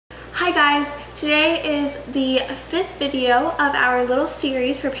Hi guys, today is the 5th video of our little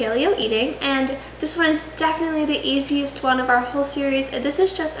series for paleo eating, and this one is definitely the easiest one of our whole series. This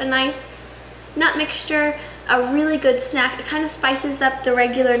is just a nice nut mixture, a really good snack. It kind of spices up the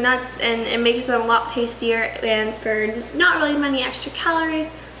regular nuts and it makes them a lot tastier and for not really many extra calories.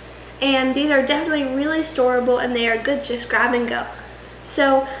 And these are definitely really storable and they are good just grab and go.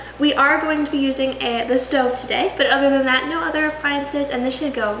 So we are going to be using the stove today, but other than that, no other appliances, and this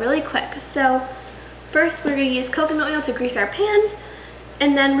should go really quick. So first we're going to use coconut oil to grease our pans,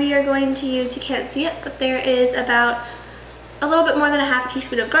 and then we are going to use, you can't see it, but there is about a little bit more than a half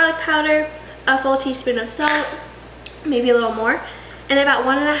teaspoon of garlic powder, a full teaspoon of salt, maybe a little more, and about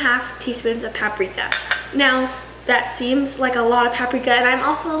 1.5 teaspoons of paprika. Now that seems like a lot of paprika, and I'm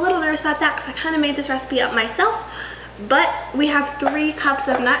also a little nervous about that because I kind of made this recipe up myself. But we have 3 cups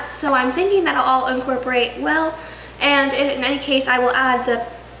of nuts, so I'm thinking that'll all incorporate well, and in any case I will add the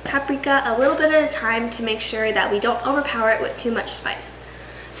paprika a little bit at a time to make sure that we don't overpower it with too much spice.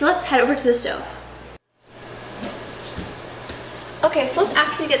 So let's head over to the stove. Okay, so let's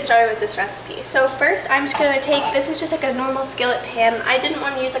actually get started with this recipe. So first I'm just going to take, this is just like a normal skillet pan. I didn't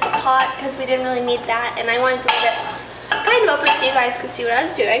want to use like a pot because we didn't really need that, and I wanted to leave it kind of open so you guys could see what I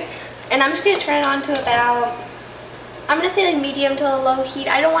was doing. And I'm just going to turn it on to about, I'm going to say like medium to low heat.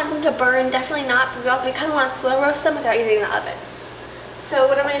 I don't want them to burn, definitely not, but we kind of want to slow roast them without using the oven. So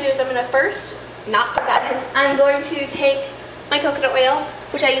what I'm going to do is I'm going to first not put that in. I'm going to take my coconut oil,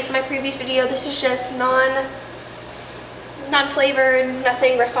 which I used in my previous video. This is just non-flavored,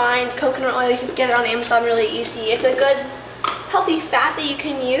 nothing refined coconut oil. You can get it on Amazon really easy. It's a good healthy fat that you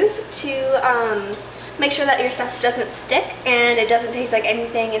can use to make sure that your stuff doesn't stick and it doesn't taste like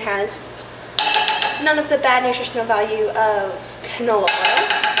anything. It has none of the bad nutritional value of canola oil.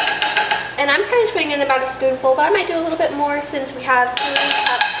 And I'm kind of putting in about a spoonful, but I might do a little bit more since we have 3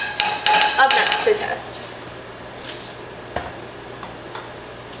 cups of nuts to toast.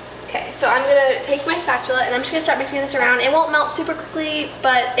 Okay, so I'm going to take my spatula and I'm just going to start mixing this around. It won't melt super quickly,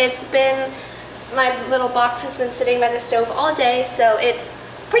 but my little box has been sitting by the stove all day, so it's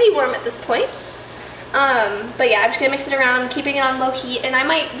pretty warm at this point. But yeah, I'm just going to mix it around, keeping it on low heat, and I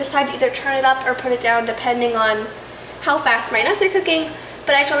might decide to either turn it up or put it down depending on how fast my nuts are cooking,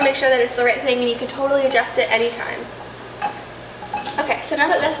 but I just want to make sure that it's the right thing, and you can totally adjust it anytime. Okay, so now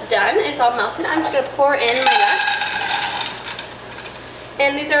that that's done, it's all melted, I'm just going to pour in my nuts.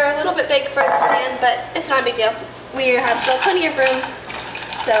 And these are a little bit big for this pan, but it's not a big deal. We have still plenty of room,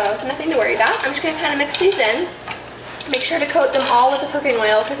 so nothing to worry about. I'm just going to kind of mix these in. Make sure to coat them all with the cooking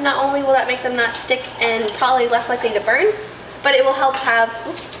oil, because not only will that make them not stick and probably less likely to burn, but it will help have,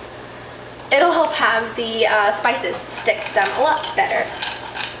 the spices stick to them a lot better.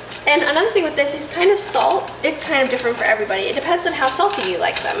 And another thing with this is kind of salt is kind of different for everybody. It depends on how salty you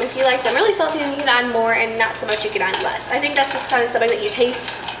like them. If you like them really salty, then you can add more, and not so much you can add less. I think that's just kind of something that you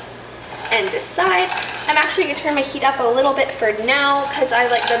taste and decide. I'm actually going to turn my heat up a little bit for now because I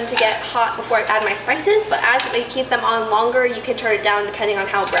like them to get hot before I add my spices, but as we keep them on longer, you can turn it down depending on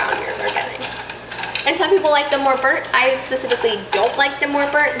how brown yours are getting. And some people like them more burnt. I specifically don't like them more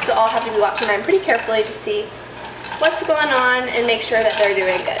burnt, so I'll have to be watching them pretty carefully to see what's going on and make sure that they're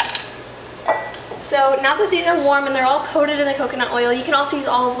doing good. So now that these are warm and they're all coated in the coconut oil, you can also use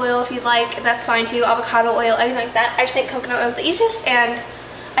olive oil if you'd like, that's fine too, avocado oil, anything like that. I just think coconut oil is the easiest, and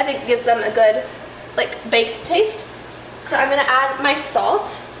I think it gives them a good, like, baked taste. So I'm going to add my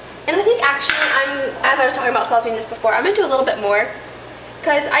salt. And I think actually, as I was talking about saltiness before, I'm going to do a little bit more,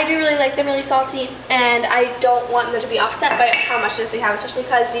 because I do really like them really salty, and I don't want them to be offset by how much nuts we have, especially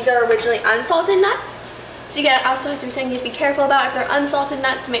because these are originally unsalted nuts. So you also have to be something you have to be careful about. If they're unsalted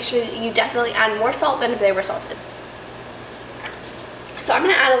nuts, make sure that you definitely add more salt than if they were salted. So I'm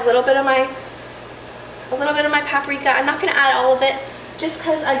going to add a little bit of my paprika. I'm not going to add all of it, just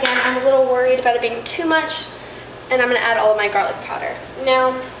because, again, I'm a little worried about it being too much, and I'm going to add all of my garlic powder.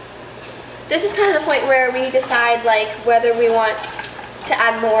 Now, this is kind of the point where we decide, like, whether we want to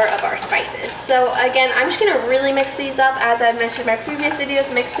add more of our spices. So, again, I'm just going to really mix these up. As I've mentioned in my previous videos,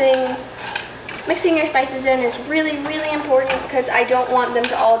 mixing your spices in is really, really important, because I don't want them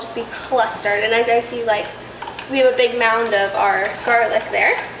to all just be clustered. And as I see, like, we have a big mound of our garlic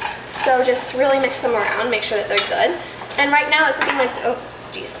there. So just really mix them around, make sure that they're good. And right now it's looking like, oh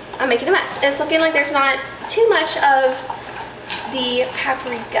geez, I'm making a mess. It's looking like there's not too much of the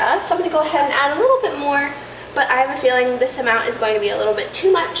paprika, so I'm going to go ahead and add a little bit more, but I have a feeling this amount is going to be a little bit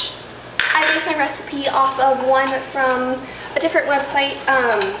too much. I based my recipe off of one from a different website,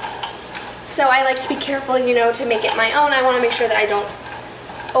 so I like to be careful, you know, to make it my own. I want to make sure that I don't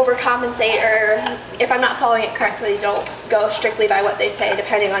overcompensate, or if I'm not following it correctly, don't go strictly by what they say,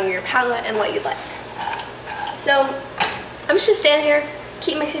 depending on your palate and what you like. So I'm just gonna stand here,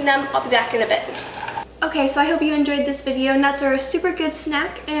 keep mixing them. I'll be back in a bit. Okay, so I hope you enjoyed this video. Nuts are a super good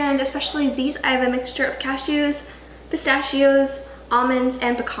snack, and especially these. I have a mixture of cashews, pistachios, almonds,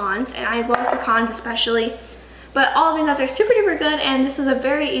 and pecans, and I love pecans especially. But all of these nuts are super duper good, and this was a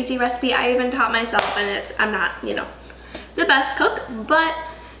very easy recipe. I even taught myself, and I'm not, you know, the best cook, but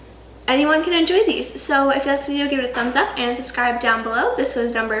anyone can enjoy these. So if you liked the video, give it a thumbs up and subscribe down below. This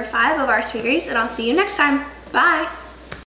was number 5 of our series, and I'll see you next time. Bye!